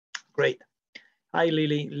Great. Hi,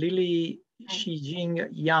 Lily. Lily Xiying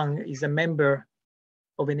Yang is a member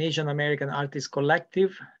of an Asian American artist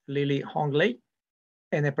collective, Lily Honglei,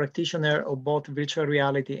 and a practitioner of both virtual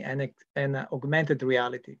reality and augmented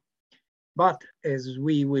reality. But as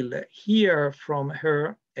we will hear from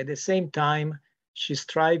her, at the same time, she's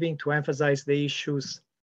striving to emphasize the issues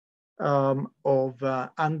of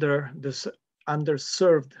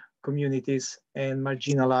underserved communities and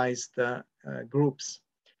marginalized groups.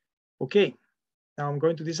 Okay, now I'm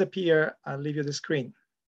going to disappear. I'll leave you the screen.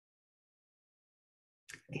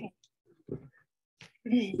 Okay.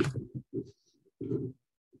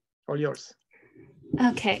 All yours.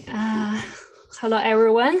 Okay. Hello,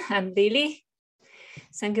 everyone. I'm Lily.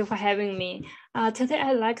 Thank you for having me. Today,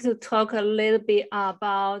 I'd like to talk a little bit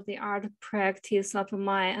about the art practice of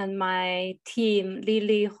mine and my team,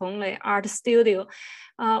 Lily Honglei Art Studio.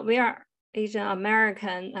 We are Asian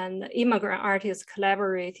American and immigrant artists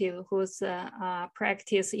collaborative whose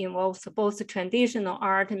practice involves both traditional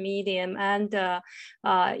art medium and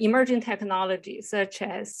emerging technologies such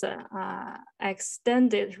as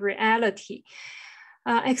extended reality.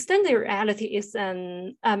 Extended reality is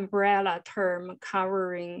an umbrella term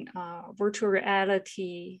covering virtual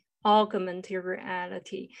reality, augmented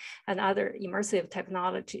reality, and other immersive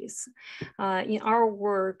technologies. In our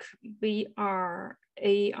work, we are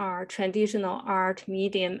AR, traditional art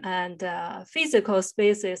medium, and physical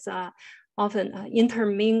spaces are often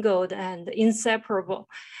intermingled and inseparable.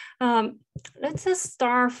 Let's just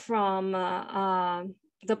start from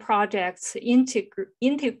the projects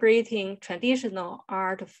integrating traditional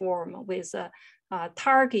art form with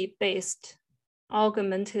target-based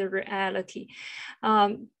augmented reality.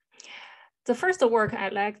 The first work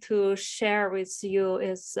I'd like to share with you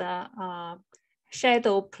is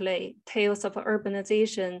Shadow Play, Tales of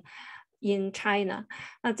Urbanization in China.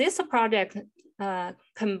 This project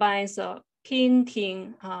combines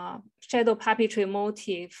painting, shadow puppetry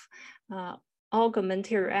motif,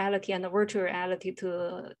 augmented reality and virtual reality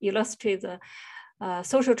to illustrate the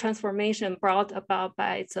social transformation brought about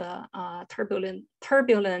by the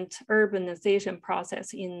turbulent urbanization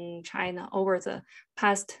process in China over the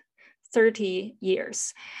past 30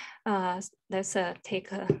 years. Let's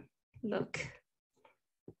take a look.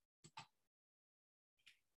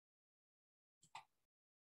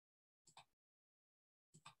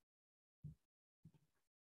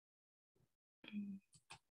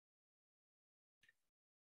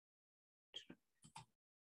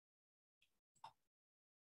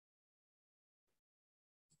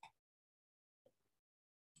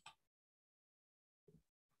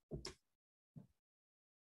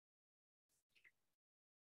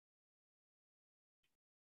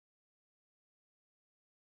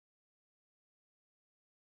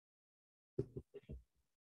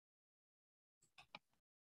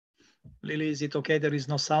 Lily, is it okay? There is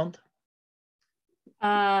no sound?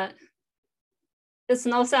 There's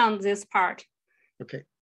no sound this part. Okay.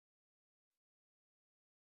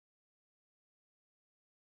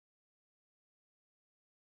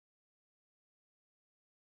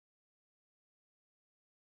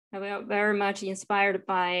 We are very much inspired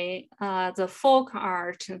by the folk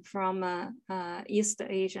art from East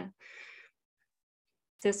Asia.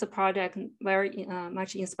 This project very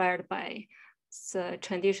much inspired by the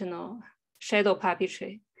traditional shadow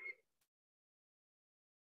puppetry.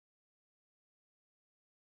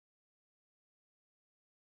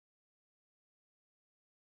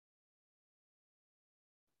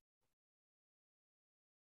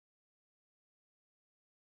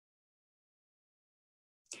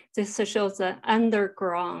 This shows the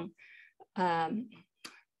underground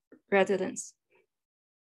residence.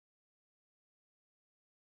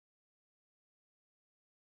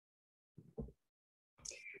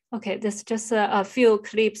 Okay, this is just a few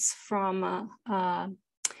clips from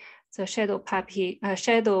the shadow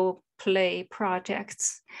play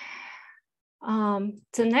projects. The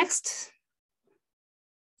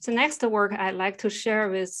next work I'd like to share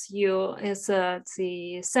with you is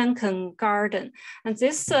the Sunken Garden. And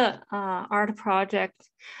this art project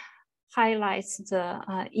highlights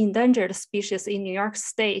the endangered species in New York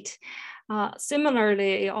State.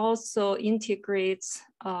 Similarly, it also integrates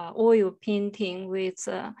oil painting with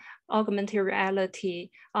augmented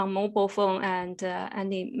reality on mobile phone and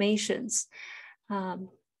animations.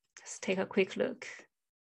 Let's take a quick look.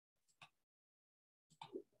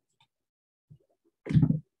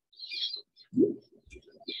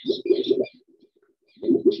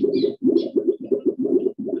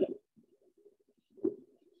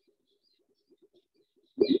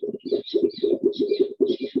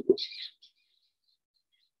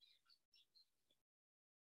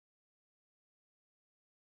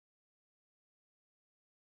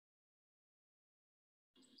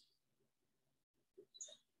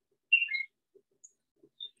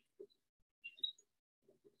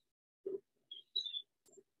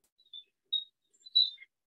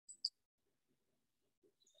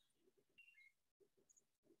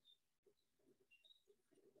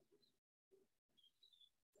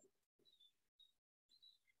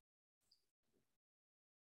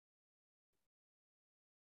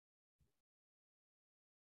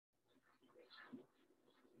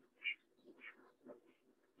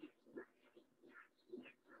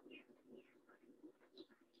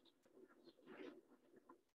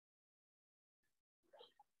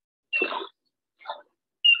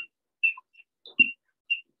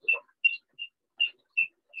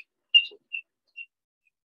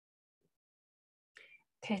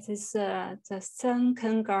 Okay, this is the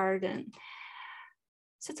sunken garden.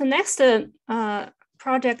 So the next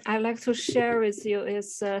project I'd like to share with you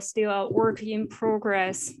is still a work in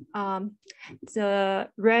progress, the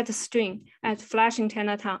red string at Flashing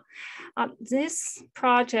Chinatown. This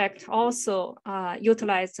project also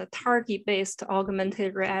utilized a target-based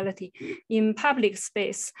augmented reality in public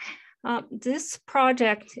space. This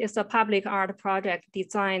project is a public art project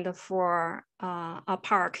designed for a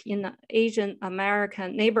park in an Asian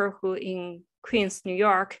American neighborhood in Queens, New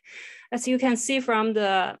York. As you can see from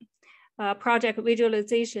the project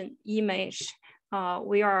visualization image,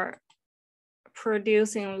 we are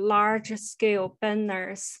producing large scale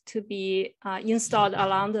banners to be installed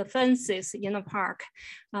along the fences in the park,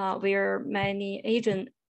 where many Asian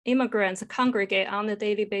immigrants congregate on a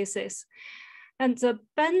daily basis. And the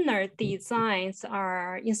banner designs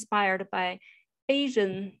are inspired by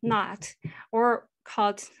Asian knot, or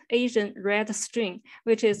called Asian red string,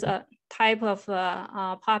 which is a type of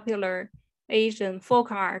popular Asian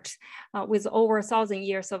folk art with over 1,000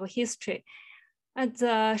 years of history. And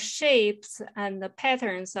the shapes and the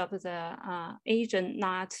patterns of the Asian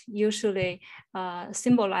knot usually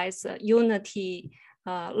symbolize unity,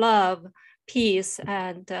 love, peace,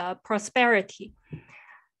 and prosperity.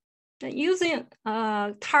 Using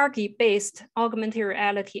a target-based augmented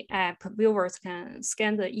reality app, viewers can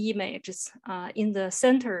scan the images in the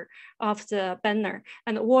center of the banner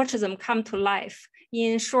and watch them come to life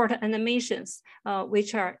in short animations,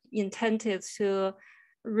 which are intended to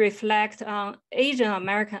reflect on Asian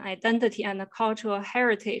American identity and cultural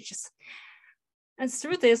heritage. And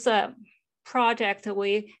through this project,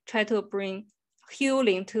 we try to bring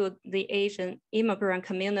healing to the Asian immigrant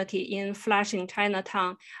community in Flushing,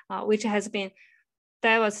 Chinatown, which has been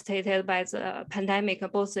devastated by the pandemic,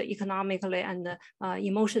 both economically and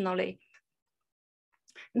emotionally.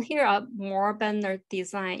 And here are more banner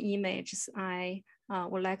design images I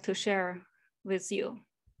would like to share with you.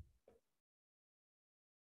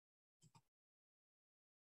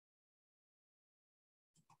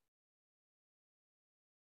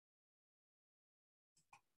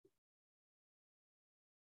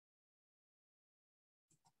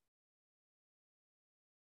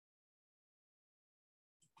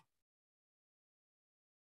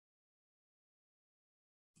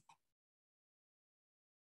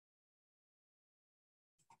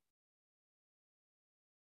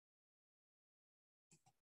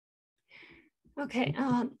 Okay,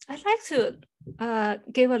 I'd like to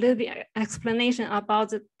give a little bit explanation about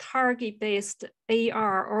the target-based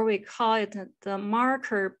AR, or we call it the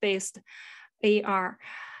marker-based AR,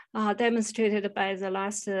 demonstrated by the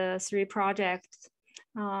last 3 projects.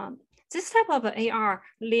 This type of AR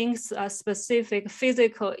links a specific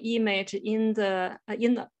physical image in the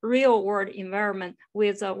real world environment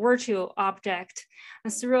with a virtual object.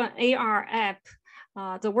 And through an AR app,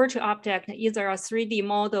 the virtual object, either a 3D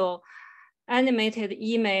model, animated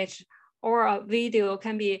image, or a video,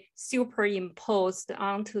 can be superimposed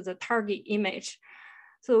onto the target image.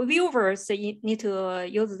 So viewers, they need to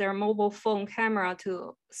use their mobile phone camera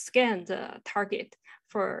to scan the target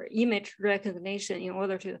for image recognition in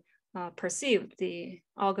order to perceive the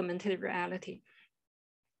augmented reality.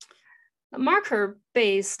 The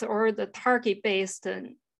marker-based or the target-based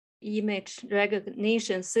image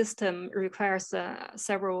recognition system requires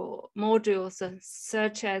several modules,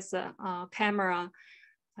 such as camera,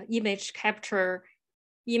 image capture,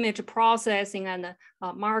 image processing, and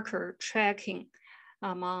marker tracking,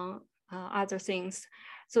 among other things.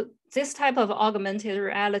 So this type of augmented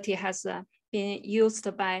reality has been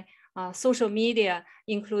used by social media,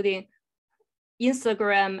 including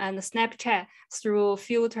Instagram and Snapchat, through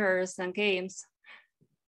filters and games.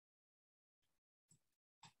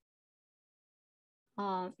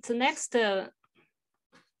 The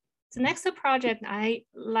next project I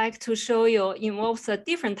like to show you involves a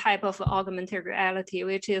different type of augmented reality,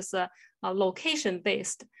 which is a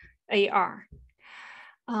location-based AR.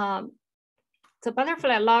 The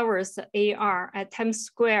Butterfly Lovers AR at Times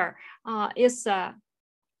Square is a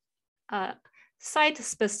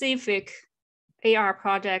site-specific AR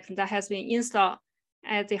project that has been installed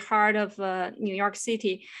at the heart of New York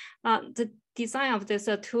City. The design of these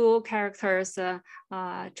 2 characters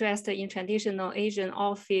dressed in traditional Asian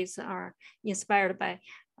outfits are inspired by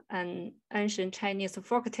an ancient Chinese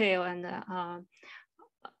folktale and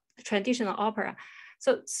traditional opera.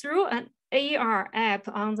 So through an AR app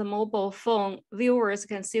on the mobile phone, viewers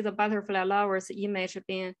can see the Butterfly Lovers image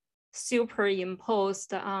being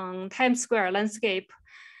superimposed on Times Square landscape.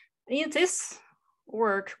 In this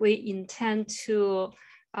work, we intend to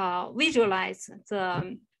visualize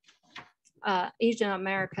the Asian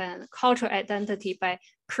American cultural identity by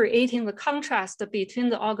creating the contrast between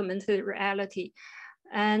the augmented reality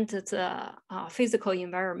and the physical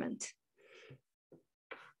environment.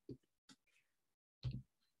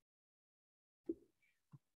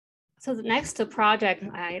 So the next project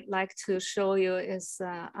I'd like to show you is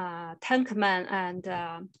Tankman and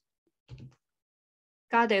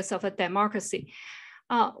Goddess of Democracy,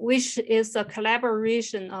 which is a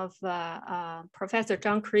collaboration of Professor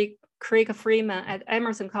John Craig Freeman at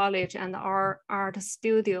Emerson College and our art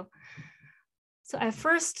studio. So at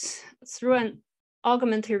first, through an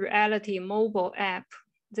augmented reality mobile app,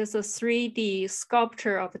 this is a 3D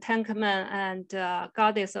sculpture of Tankman and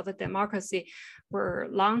Goddess of Democracy were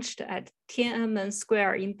launched at Tiananmen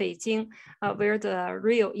Square in Beijing, where the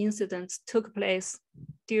real incidents took place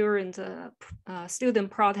during the student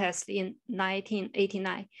protest in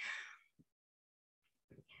 1989.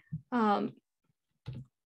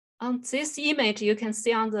 On this image, you can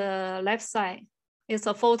see on the left side, it's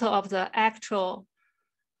a photo of the actual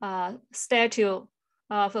statue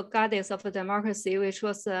of a Goddess of Democracy, which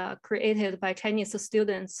was created by Chinese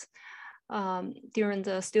students during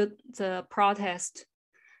the protest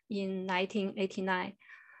in 1989.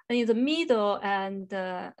 And in the middle and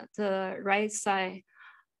the right side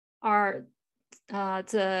are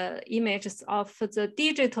the images of the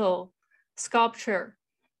digital sculpture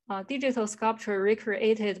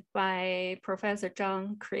recreated by Professor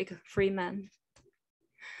John Craig Freeman.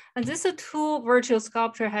 And these two virtual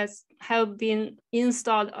sculptures have been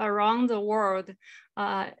installed around the world,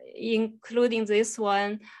 including this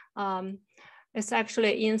one. It's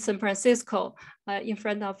actually in San Francisco, in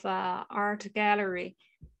front of art gallery.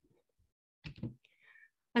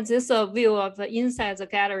 And this is a view of inside the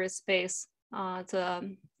gallery space,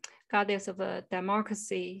 the Goddess of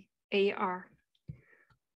Democracy AR.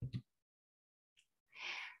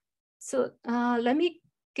 So let me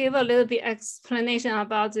give a little bit explanation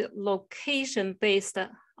about the location-based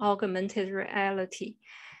augmented reality.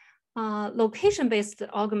 Location-based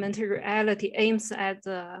augmented reality aims at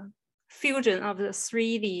the fusion of the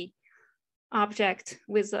 3D object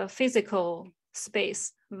with a physical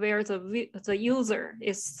space where the user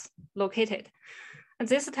is located. And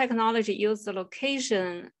this technology uses the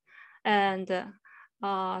location and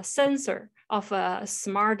sensor of a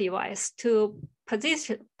smart device to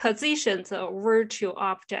position the virtual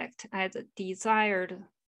object at the desired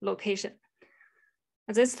location.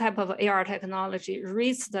 And this type of AR technology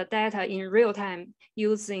reads the data in real time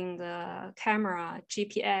using the camera,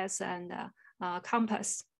 GPS, and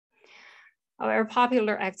compass. A very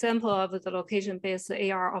popular example of the location-based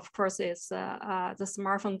AR, of course, is the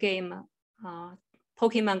smartphone game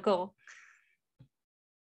Pokemon Go.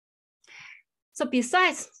 So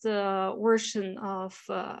besides the version of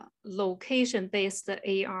location-based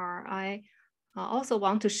AR, I also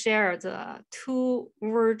want to share the two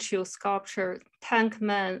virtual sculpture,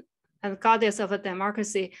 Tankman and Goddess of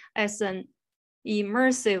Democracy, as an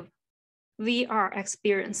immersive VR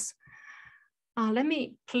experience. Let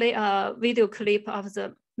me play a video clip of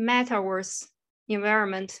the metaverse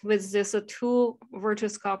environment with this two virtual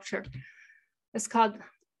sculpture. It's called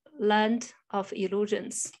Land of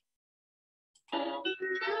Illusions.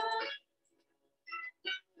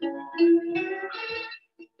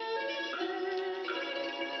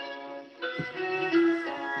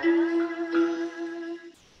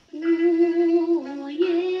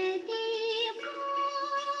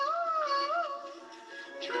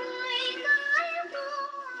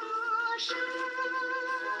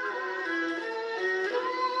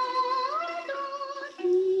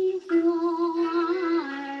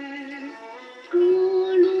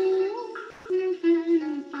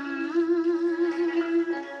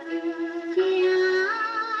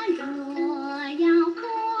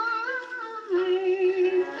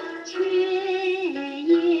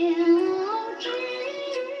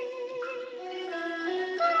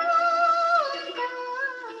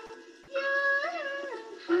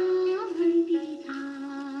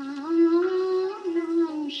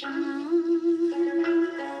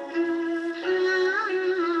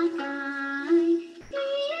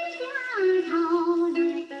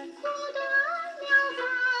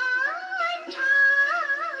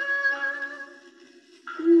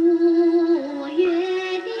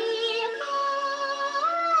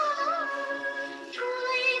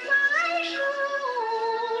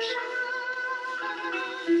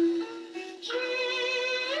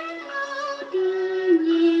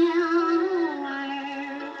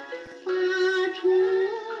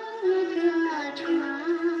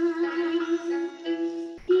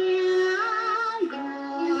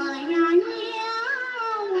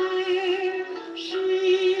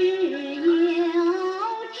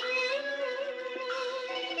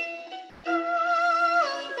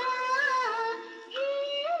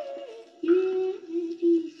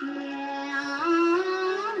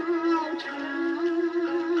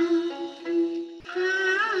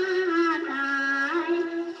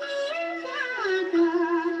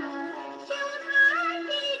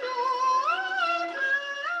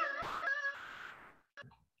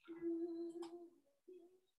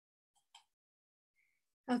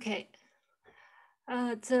 Okay.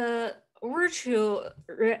 The virtual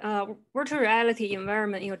reality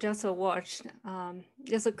environment you just watched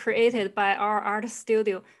is created by our art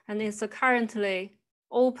studio, and it's currently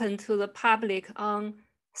open to the public on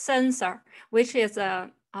Sensor, which is a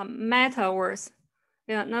metaverse.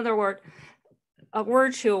 In other words, a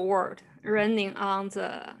virtual world running on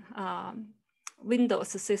the Windows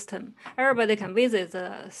system. Everybody can visit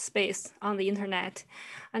the space on the internet.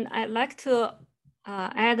 And I'd like to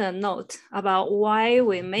add a note about why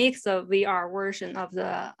we make the VR version of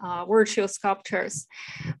the virtual sculptures.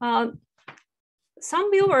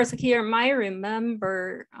 Some viewers here might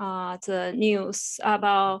remember the news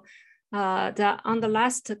about that on the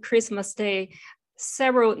last Christmas Day,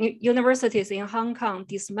 several universities in Hong Kong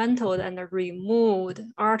dismantled and removed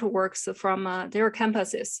artworks from their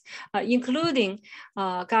campuses, including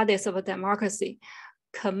Goddess of Democracy,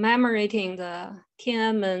 commemorating the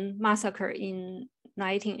Tiananmen massacre in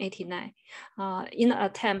 1989, in an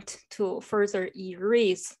attempt to further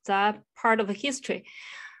erase that part of history.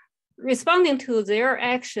 Responding to their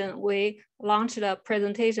action, we launched a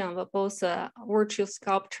presentation of both virtual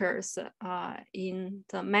sculptures in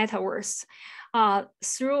the metaverse.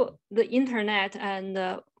 Through the internet and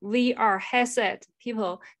VR headset,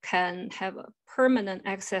 people can have permanent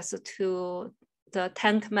access to the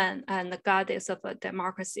Tank Man and the Goddess of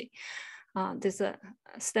Democracy. These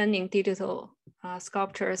stunning digital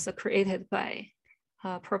sculptures created by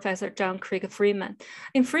Professor John Craig Freeman.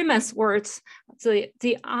 In Freeman's words,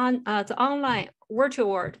 the online virtual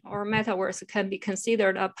world or metaverse can be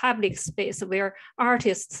considered a public space where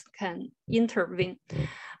artists can intervene.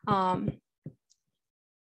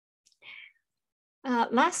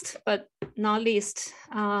 Last but not least,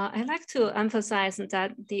 I'd like to emphasize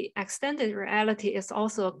that the extended reality is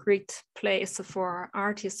also a great place for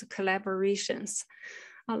artist collaborations.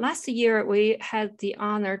 Last year, we had the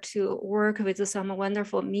honor to work with some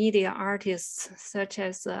wonderful media artists, such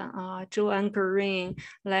as Joanne Green,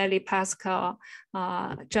 Lily Pascal,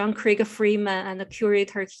 John Craig Freeman, and the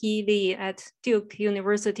curator He Li at Duke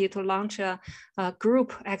University to launch a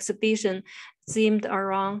group exhibition themed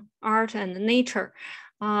around art and nature.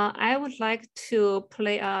 I would like to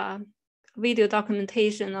play a video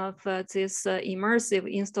documentation of this immersive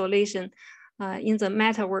installation in the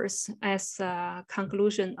metaverse as a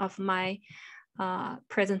conclusion of my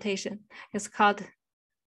presentation. It's called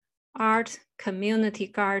Art Community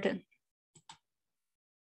Garden.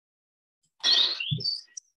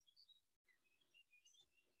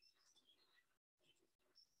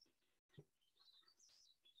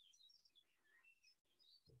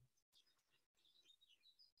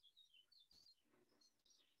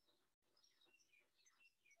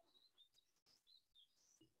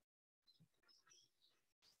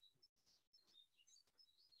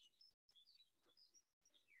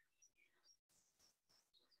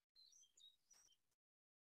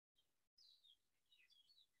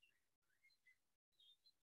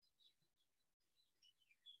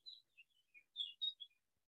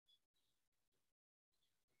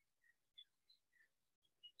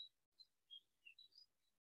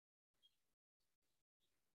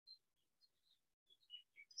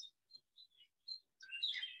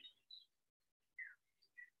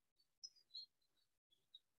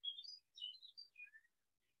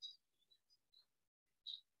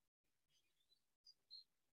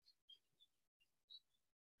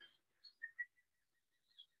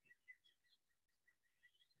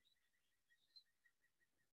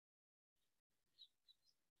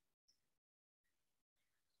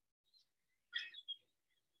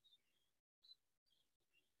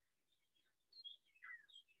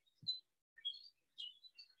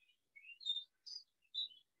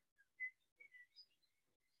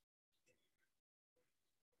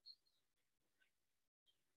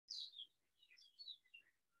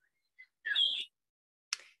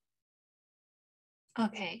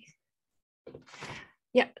 Okay.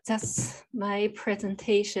 Yeah, that's my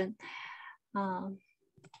presentation.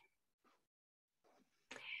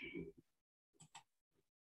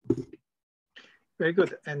 Very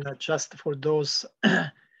good. And just for those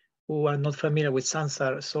who are not familiar with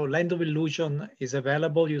Sansar, so Land of Illusion is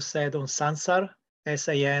available, you said, on Sansar,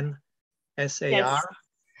 S-A-N-S-A-R, yes.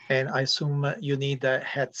 And I assume you need a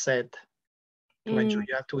headset to enjoy.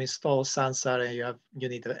 You have to install Sansar and you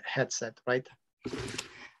need a headset, right?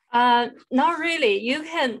 Not really. You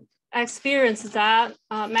can experience that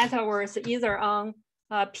metaverse either on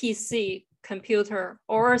a PC, computer,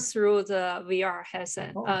 or through the VR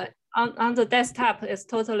headset. Oh. On the desktop, it's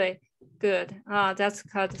totally good. That's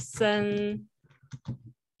called Sansar.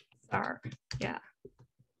 Yeah.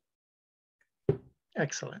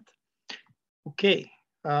 Excellent. Okay.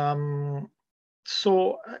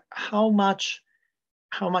 So how much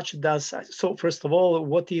does, so first of all,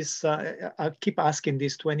 what is, I keep asking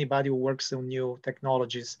this to anybody who works on new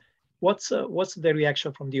technologies, what's the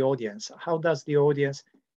reaction from the audience? How does the audience,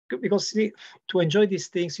 because see, to enjoy these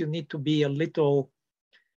things, you need to be a little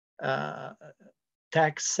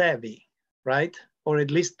tech savvy, right? Or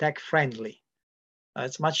at least tech friendly.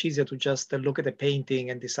 It's much easier to just look at the painting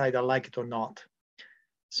and decide I like it or not.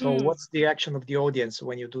 So what's the reaction of the audience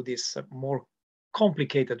when you do this more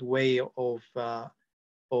complicated way of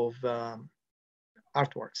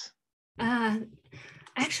artworks?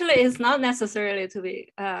 Actually, it's not necessarily to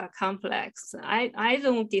be complex. I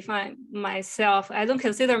don't define myself, I don't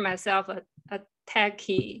consider myself a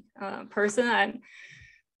techie person.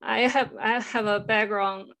 I have a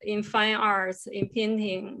background in fine arts, in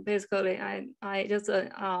painting. Basically, I just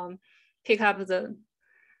pick up the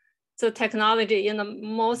technology in the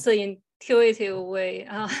most intuitive way.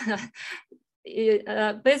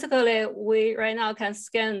 Basically, we right now can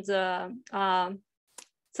scan the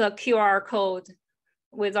QR code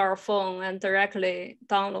with our phone and directly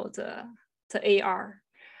download the AR,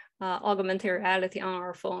 augmented reality, on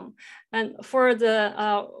our phone. And for the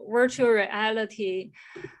virtual reality,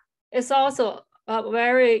 it's also a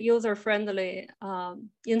very user-friendly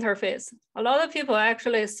interface. A lot of people are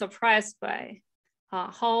actually surprised by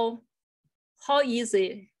how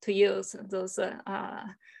easy to use those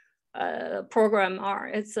program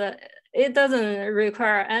are. It doesn't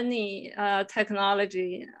require any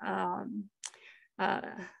technology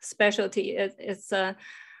specialty. It's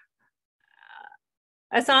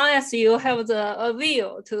as long as you have the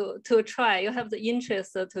will to try, you have the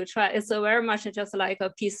interest to try. It's very much just like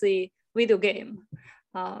a PC video game.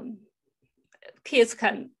 Kids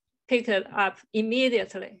can pick it up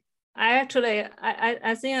immediately. I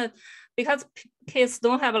think because kids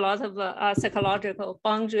don't have a lot of psychological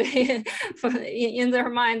boundary in their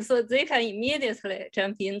mind, so they can immediately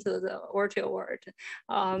jump into the virtual world.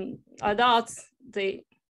 Adults,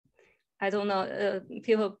 I don't know,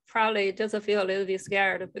 people probably just feel a little bit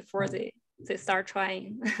scared before they start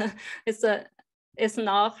trying. It's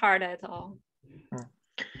not hard at all.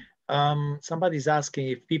 Somebody's asking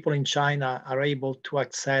if people in China are able to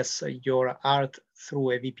access your art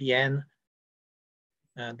through a VPN.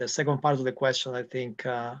 The second part of the question, I think,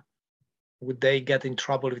 would they get in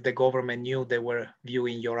trouble if the government knew they were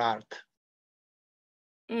viewing your art?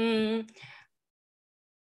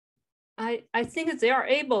 I think they are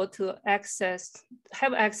able to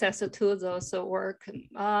have access to those work.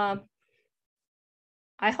 I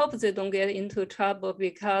hope they don't get into trouble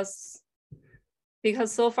because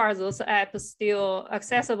so far those apps still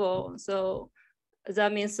accessible. So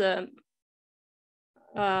that means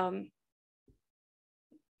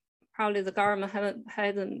probably the government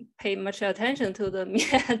hasn't paid much attention to them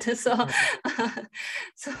yet. So,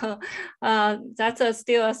 that's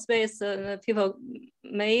still a space people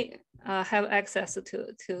may have access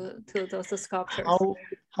to those sculptures.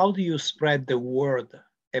 How do you spread the word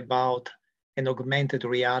about an augmented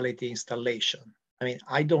reality installation? I mean,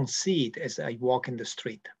 I don't see it as I walk in the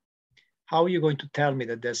street. How are you going to tell me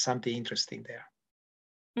that there's something interesting there?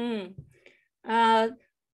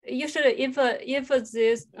 Usually, if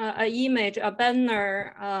this image, a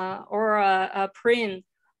banner, or a print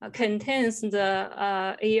contains the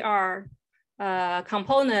AR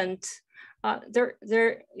component,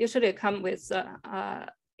 there usually come with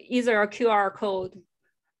either a QR code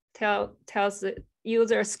tells the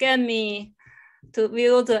user scan me to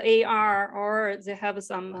view the AR, or they have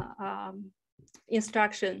some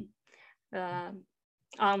instruction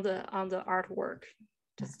on the artwork.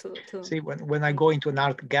 Just to see, when I go into an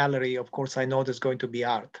art gallery, of course I know there's going to be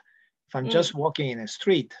art. If I'm just walking in a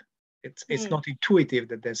street, it's not intuitive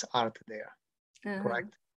that there's art there.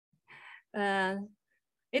 Correct?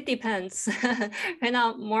 It depends. Right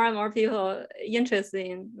now, more and more people are interested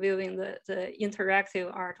in viewing the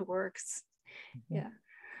interactive artworks. Yeah.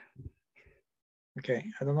 Okay,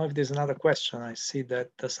 I don't know if there's another question. I see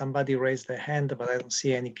that somebody raised their hand, but I don't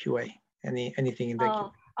see any QA, anything in the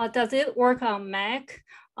queue. Does it work on Mac?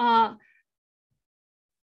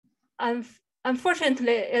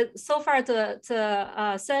 Unfortunately, so far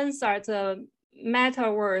the sensor, the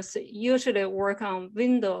Metaverse usually work on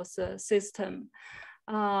Windows system.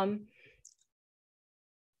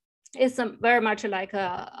 It's very much like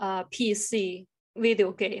a PC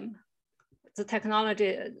video game. The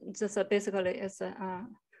technology just basically is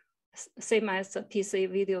same as a PC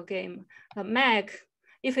video game. A Mac,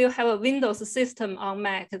 if you have a Windows system on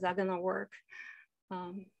Mac, that's gonna work.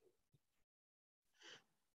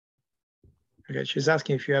 Okay, she's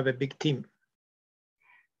asking if you have a big team.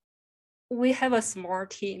 we have a small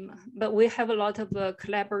team, but we have a lot of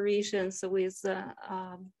collaborations with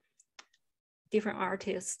different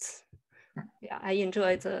artists. Yeah, I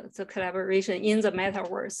enjoy the collaboration in the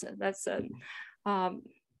metaverse. That's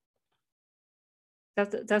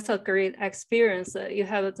a great experience. You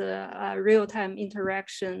have the real-time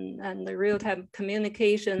interaction and the real-time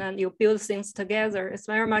communication, and you build things together. It's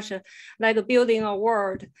very much like building a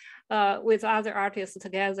world with other artists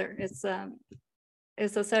together. It's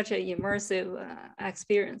such an immersive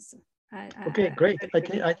experience. Okay, great.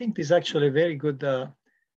 I think this is actually a very good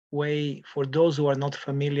way for those who are not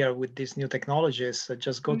familiar with these new technologies.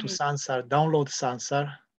 Just go to Sansar, download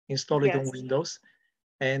Sansar, install it on Windows,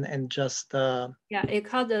 and just yeah, it's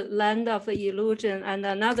called the Land of Illusion, and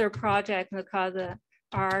another project called the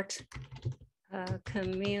Art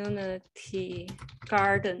Community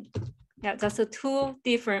Garden. Yeah, that's two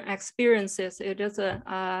different experiences. It is a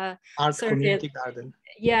Art Community Garden.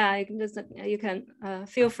 Yeah, you can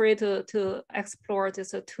feel free to explore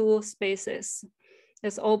these two spaces.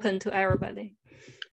 It's open to everybody.